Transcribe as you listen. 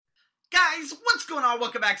guys, what's going on?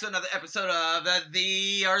 Welcome back to another episode of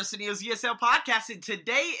the Arsenio's ESL podcast, and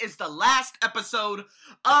today is the last episode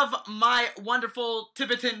of my wonderful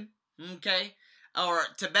Tibetan, or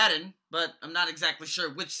Tibetan, but I'm not exactly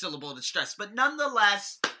sure which syllable to stress, but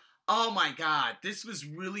nonetheless, oh my god, this was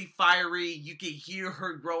really fiery. You can hear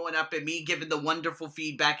her growing up and me giving the wonderful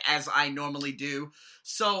feedback as I normally do.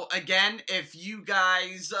 So again, if you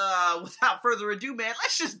guys, without further ado, man,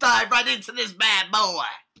 let's just dive right into this bad boy.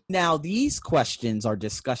 Now, these questions are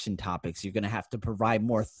discussion topics. You're going to have to provide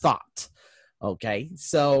more thought. Okay,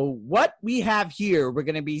 so what we have here, we're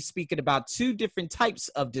going to be speaking about two different types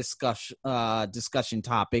of discussion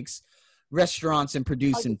topics, restaurants and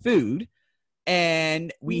producing food.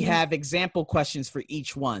 And we have example questions for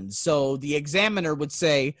each one. So the examiner would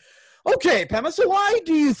say, okay, Pema, so why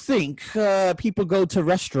do you think people go to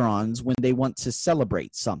restaurants when they want to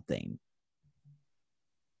celebrate something?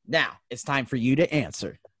 Now, it's time for you to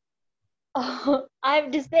answer. I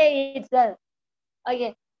have to say it's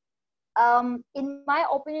okay. In my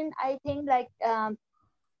opinion, I think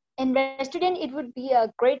in restaurant it would be a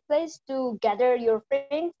great place to gather your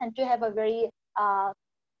friends and to have a very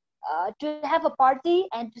to have a party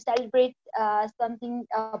and to celebrate something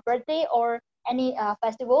birthday or any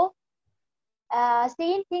festival.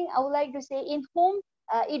 Same thing I would like to say, in home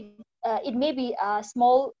it may be a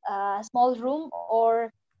small room,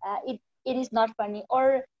 or it is not funny,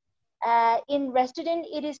 or in restaurant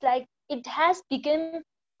it is like it has become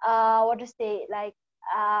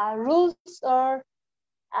rules, or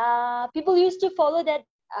people used to follow that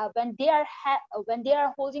when they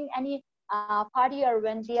are holding any party, or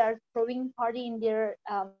when they are throwing party in their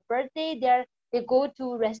birthday, they go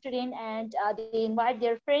to restaurant and they invite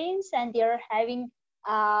their friends and they are having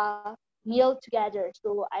meal together.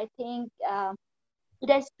 So I think it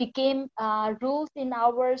has become rules in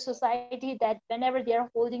our society that whenever they are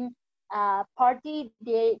holding party,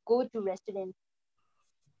 they go to restaurant.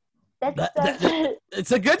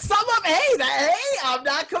 It's a good sum up. Hey, I'm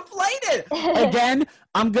not complaining. Again,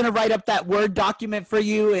 I'm going to write up that Word document for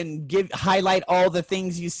you and highlight all the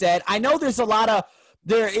things you said. I know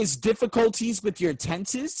there is difficulties with your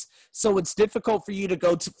tenses, so it's difficult for you to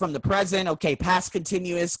go from the present, past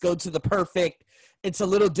continuous, go to the perfect. It's a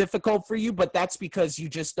little difficult for you, but that's because you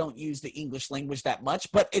just don't use the English language that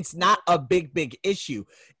much. But it's not a big issue.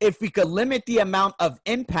 If we could limit the amount of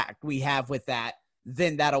impact we have with that,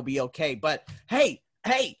 then that'll be okay. But hey,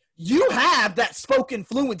 you have that spoken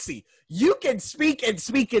fluency. You can speak and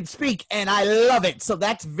speak and speak, and I love it. So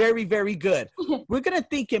that's very, very good. We're going to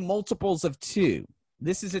think in multiples of two.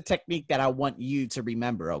 This is a technique that I want you to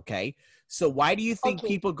remember, okay? So why do you think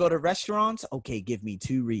people go to restaurants? Okay, give me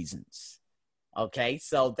 2 reasons. Okay,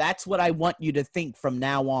 so that's what I want you to think from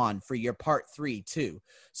now on for your part 3 too.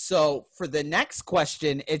 So for the next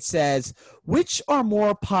question, it says, which are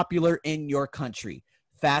more popular in your country?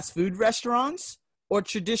 Fast food restaurants or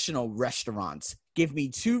traditional restaurants? Give me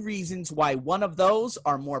 2 reasons why one of those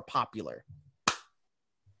are more popular.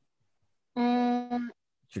 I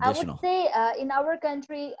Traditional. would say in our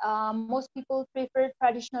country, most people prefer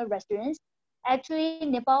traditional restaurants. Actually,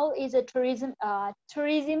 Nepal is a tourism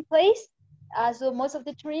place. So most of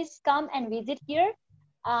the tourists come and visit here.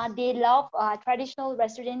 They love traditional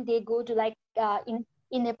restaurant. They go to in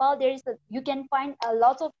Nepal. You can find a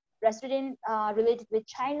lot of restaurant related with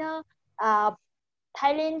China,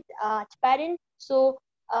 Thailand, Tibetan. So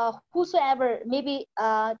whosoever, maybe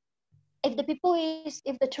if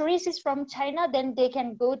the tourist is from China, then they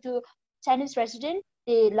can go to Chinese restaurant.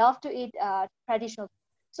 They love to eat traditional.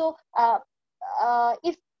 So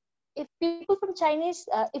if people from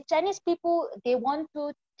if Chinese people, they want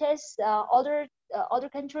to test other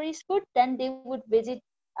countries' food, then they would visit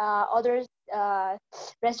other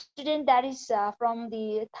restaurant that is from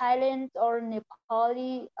the Thailand or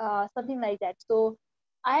Nepali, something like that. So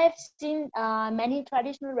I have seen many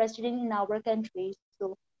traditional restaurants in our country.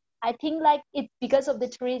 So I think it's because of the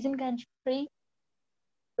tourism country.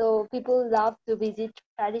 So people love to visit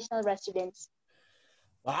traditional restaurants.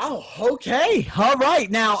 Wow. Okay. All right.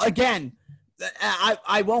 Now, again,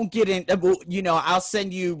 I won't get in, I'll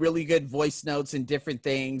send you really good voice notes and different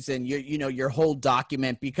things and your whole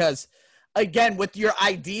document, because again, with your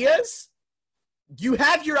ideas, you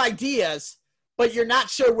have your ideas, but you're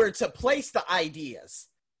not sure where to place the ideas,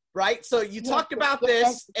 right? So you talked about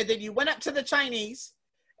this, and then you went up to the Chinese,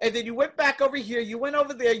 and then you went back over here, you went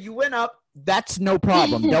over there, you went up. That's no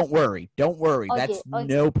problem. Don't worry. That's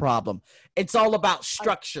no problem. It's all about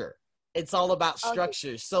structure. It's all about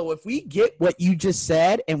structure. So if we get what you just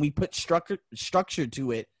said and we put structure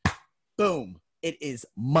to it, boom, it is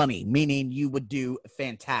money, meaning you would do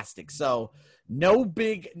fantastic. So No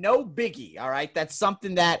biggie. All right. That's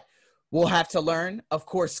something that we'll have to learn. Of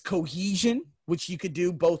course, cohesion, which you could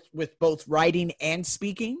do both with both writing and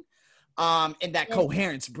speaking. And that Yes.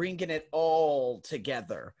 coherence, bringing it all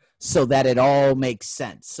together so that it all makes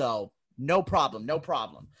sense. So no problem.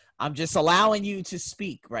 I'm just allowing you to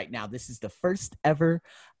speak right now. This is the first ever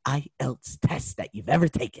IELTS test that you've ever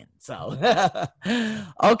taken. So,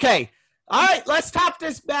 okay. All right, let's top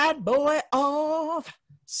this bad boy off.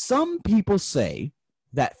 Some people say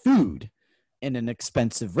that food in an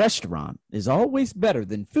expensive restaurant is always better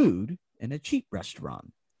than food in a cheap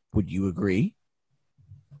restaurant. Would you agree?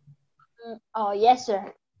 Oh, yes,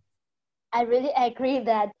 sir. I really agree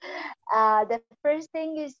that the first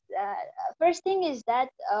thing is that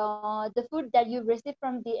the food that you receive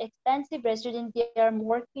from the expensive restaurant, they are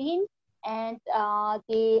more clean, and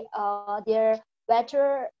their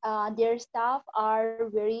better their staff are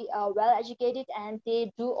very well educated, and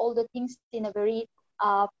they do all the things in a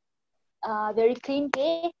uh, very clean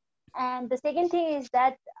way. And the second thing is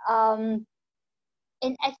that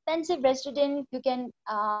in expensive restaurant you can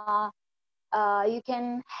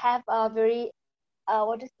have a very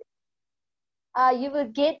what is you will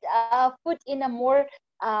get food in a more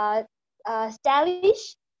uh,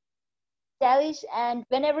 stylish, and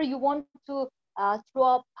whenever you want to throw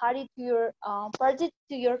a party to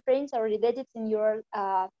your friends or relatives in your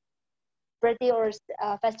birthday or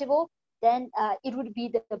festival, then it would be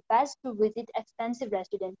the best to visit expensive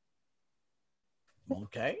restaurant.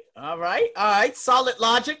 Okay. All right. Solid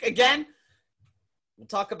logic. Again, we'll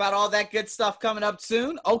talk about all that good stuff coming up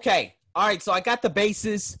soon. Okay. All right. So I got the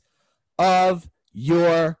basis of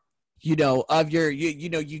your, you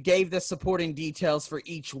gave the supporting details for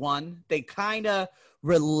each one. They kind of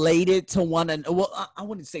related to one. And well, I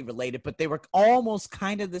wouldn't say related, but they were almost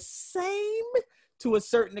kind of the same to a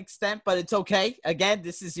certain extent, but it's okay. Again,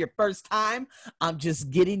 this is your first time. I'm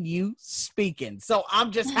just getting you speaking. So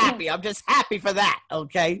I'm just happy. I'm just happy for that.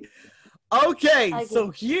 Okay. Okay.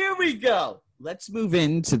 So here we go. Let's move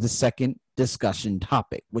into the second discussion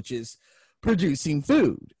topic, which is producing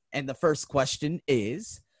food. And the first question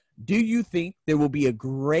is, do you think there will be a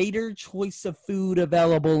greater choice of food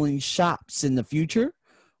available in shops in the future,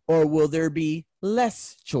 or will there be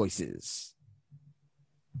less choices?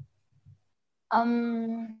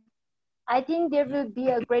 I think there will be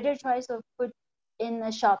a greater choice of food in the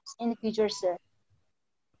shops in the future, sir,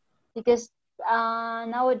 because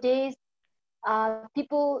nowadays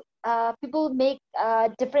people make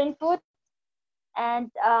different food, and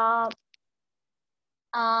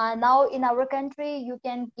now in our country you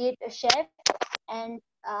can get a chef, and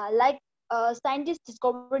like scientists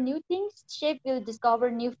discover new things, chef will discover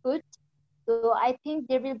new food. So I think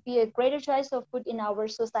there will be a greater choice of food in our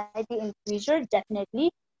society in future,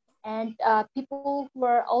 definitely. And people who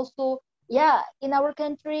are also, yeah, in our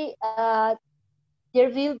country, there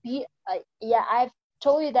will be, yeah, I've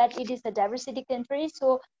told you that it is a diversity country.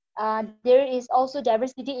 So there is also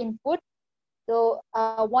diversity in food. So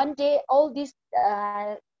one day all this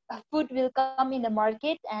food will come in the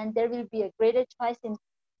market, and there will be a greater choice in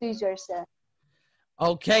future, sir.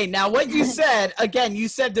 Okay, now what you said, again, you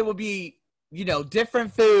said there will be,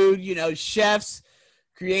 different food, chefs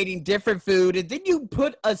creating different food, and then you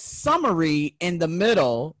put a summary in the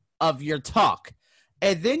middle of your talk.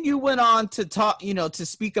 And then you went on to talk, to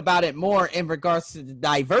speak about it more in regards to the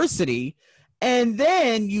diversity, and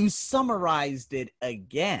then you summarized it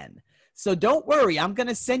again. So don't worry, I'm going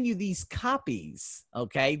to send you these copies,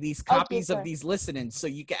 okay? These copies of these listenings so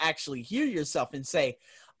you can actually hear yourself and say,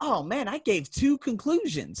 oh man, I gave two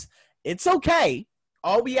conclusions. It's okay.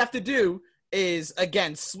 All we have to do is,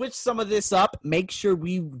 again, switch some of this up. Make sure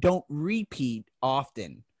we don't repeat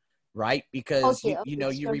often, right? Because,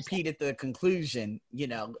 you repeated the conclusion,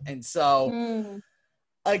 and so,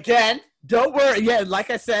 again, don't worry. Yeah, like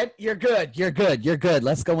I said, you're good.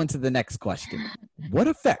 Let's go into the next question. What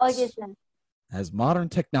effects has modern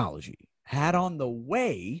technology had on the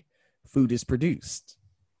way food is produced?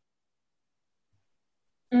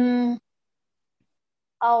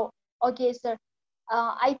 Oh, okay, sir.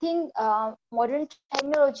 I think modern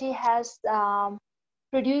technology has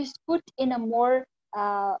produced food in a more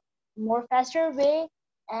faster way,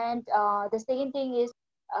 and the second thing is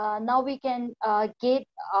now we can get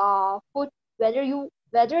food whether you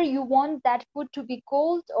want that food to be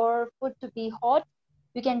cold or food to be hot,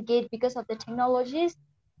 you can get because of the technologies.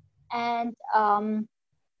 And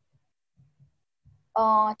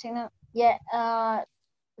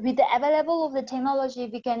with the available of the technology,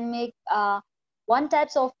 we can make one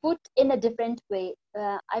types of food in a different way.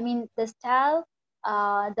 I mean, the style,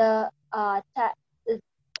 the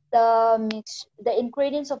mix, the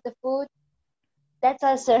ingredients of the food, That's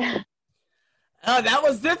all, sir. Oh, that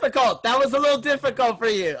was difficult. That was a little difficult for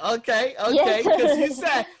you. Okay. Yes. Because you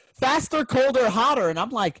said faster, colder, hotter. And I'm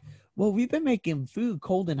like, well, we've been making food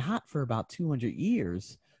cold and hot for about 200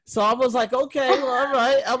 years. So I was like, okay, well, all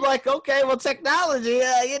right. I'm like, okay, well, technology,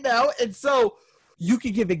 And so you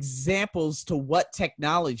could give examples to what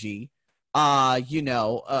technology, what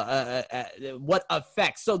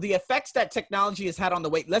effects. So the effects that technology has had on the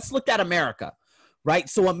weight. Let's look at America, right?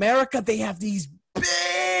 So America, they have these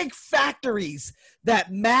big factories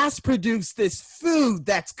that mass produce this food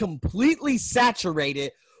that's completely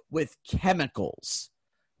saturated with chemicals,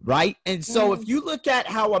 right? And so if you look at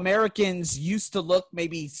how Americans used to look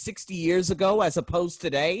maybe 60 years ago as opposed to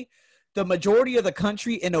today, the majority of the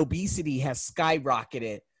country in obesity has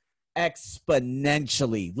skyrocketed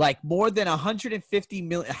exponentially. Like more than 150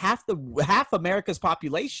 million, half America's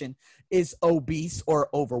population is obese or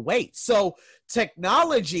overweight. So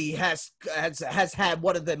technology has had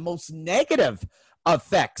one of the most negative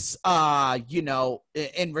effects,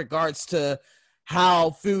 in regards to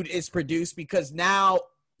how food is produced, because now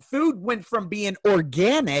food went from being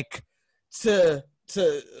organic to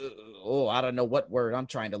I don't know what word I'm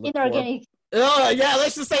trying to look Inorganic. for. Oh, yeah,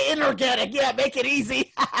 let's just say inorganic. Yeah, make it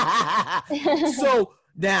easy. So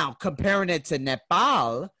now comparing it to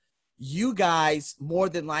Nepal, you guys more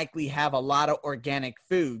than likely have a lot of organic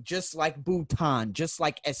food, just like Bhutan, just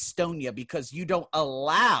like Estonia, because you don't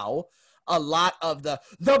allow a lot of the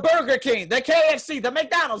Burger King, the KFC, the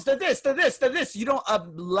McDonald's, the this. You don't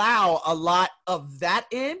allow a lot of that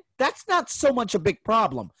in. That's not so much a big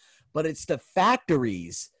problem, but it's the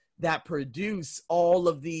factories that produce all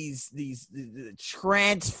of these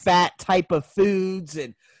trans fat type of foods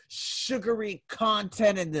and sugary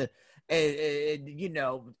content and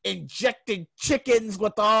injected chickens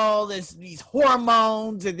with all these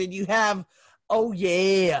hormones. And then you have,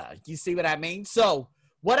 you see what I mean? So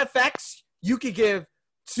what effects? You could give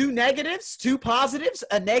 2 negatives, 2 positives,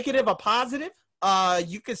 a negative, a positive.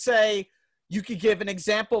 You could give an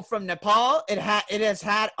example from Nepal. It has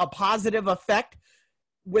had a positive effect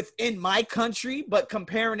within my country, but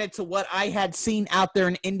comparing it to what I had seen out there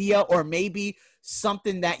in India, or maybe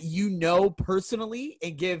something that personally,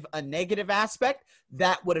 and give a negative aspect,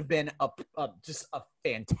 that would have been just a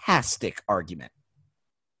fantastic argument.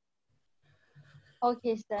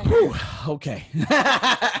 Okay, sir. Whew, okay.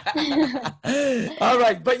 All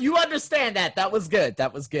right, but you understand that. That was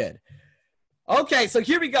good. Okay, so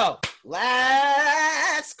here we go.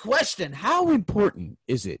 Last question. How important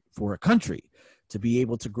is it for a country to be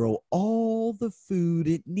able to grow all the food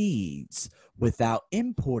it needs without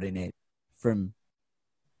importing it from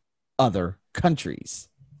other countries?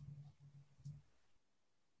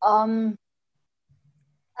 In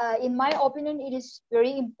my opinion, it is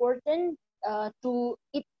very important to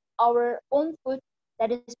eat our own food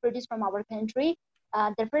that is produced from our country.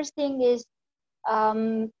 The first thing is,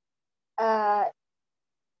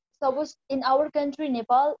 suppose in our country,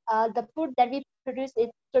 Nepal, the food that we produce is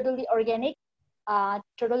totally organic. And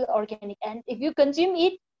if you consume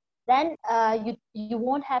it, then you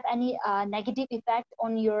won't have any negative effect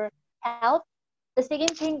on your health. The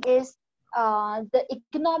second thing is the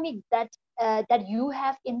economic that you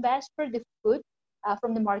have invest for the food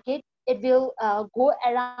from the market. It will go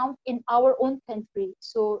around in our own country,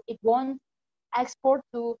 so it won't export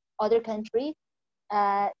to other country.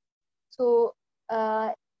 It's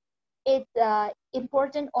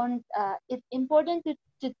important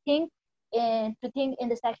to think in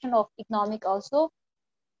the section of economic also.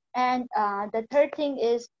 And the third thing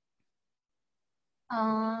is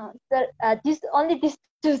these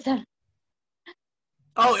 2, sir.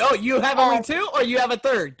 Oh, you have only 2, or you have a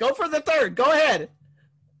third? Go for the third. Go ahead.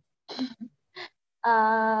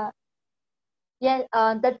 The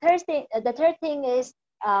third thing is,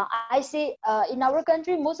 I see in our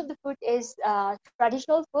country most of the food is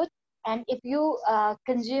traditional food, and if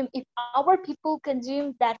our people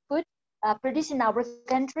consume that food produced in our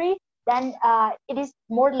country, then it is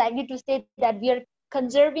more likely to say that we are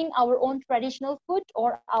conserving our own traditional food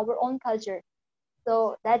or our own culture.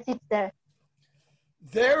 So that's it there.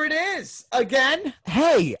 There it is again.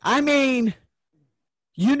 Hey, I mean,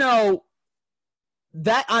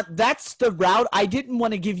 that's the route. I didn't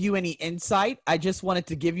want to give you any insight. I just wanted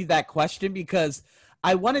to give you that question because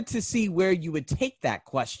I wanted to see where you would take that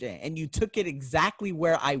question, and you took it exactly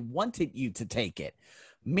where I wanted you to take it.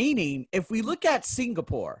 Meaning, if we look at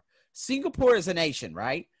Singapore is a nation,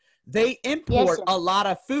 right? They import a lot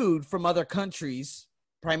of food from other countries,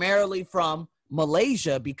 primarily from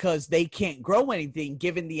Malaysia, because they can't grow anything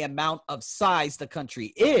given the amount of size the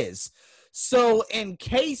country is. So in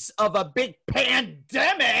case of a big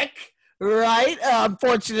pandemic, Right.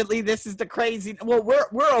 Unfortunately, this is the crazy. Well,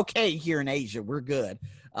 we're okay here in Asia. We're good.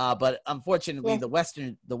 But unfortunately, Yes.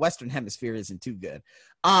 the Western hemisphere isn't too good.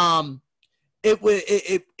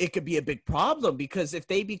 It could be a big problem because if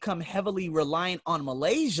they become heavily reliant on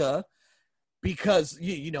Malaysia, because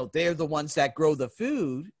you know they're the ones that grow the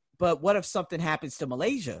food. But what if something happens to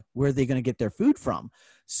Malaysia? Where are they going to get their food from?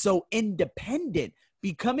 So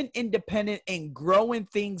becoming independent and growing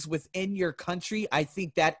things within your country, I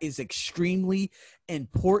think that is extremely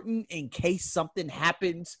important in case something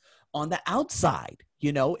happens on the outside.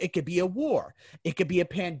 You know, it could be a war. It could be a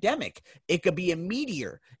pandemic. It could be a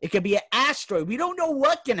meteor. It could be an asteroid. We don't know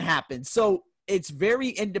what can happen. So it's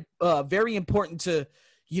very important to,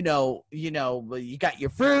 you got your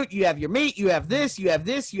fruit, you have your meat, you have this,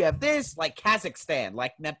 like Kazakhstan,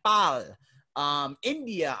 like Nepal,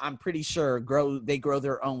 India. I'm pretty sure they grow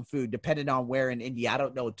their own food, depending on where in India. I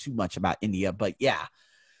don't know too much about India, but yeah.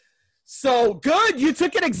 So good. You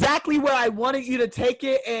took it exactly where I wanted you to take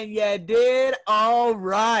it, and you did. All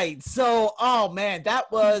right. So, oh man, that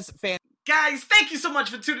was fantastic. Guys, thank you so much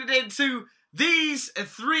for tuning in to these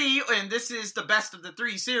three, and this is the best of the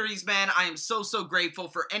three series, man. I am so grateful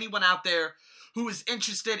for anyone out there who is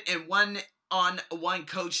interested in one-on-one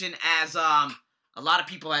coaching, as a lot of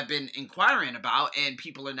people have been inquiring about, and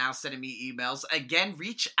people are now sending me emails. Again,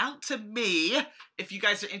 reach out to me if you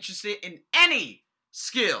guys are interested in any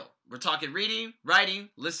skill. We're talking reading, writing,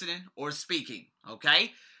 listening, or speaking,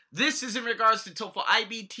 okay? This is in regards to TOEFL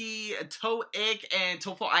IBT, TOEIC, and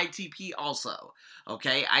TOEFL ITP also,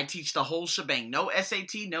 okay? I teach the whole shebang. No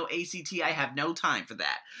SAT, no ACT. I have no time for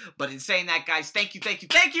that. But in saying that, guys, thank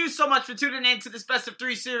you so much for tuning in to this Best of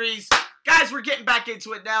 3 series. Guys, we're getting back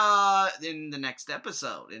into it now in the next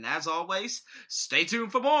episode. And as always, stay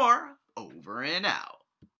tuned for more. Over and out.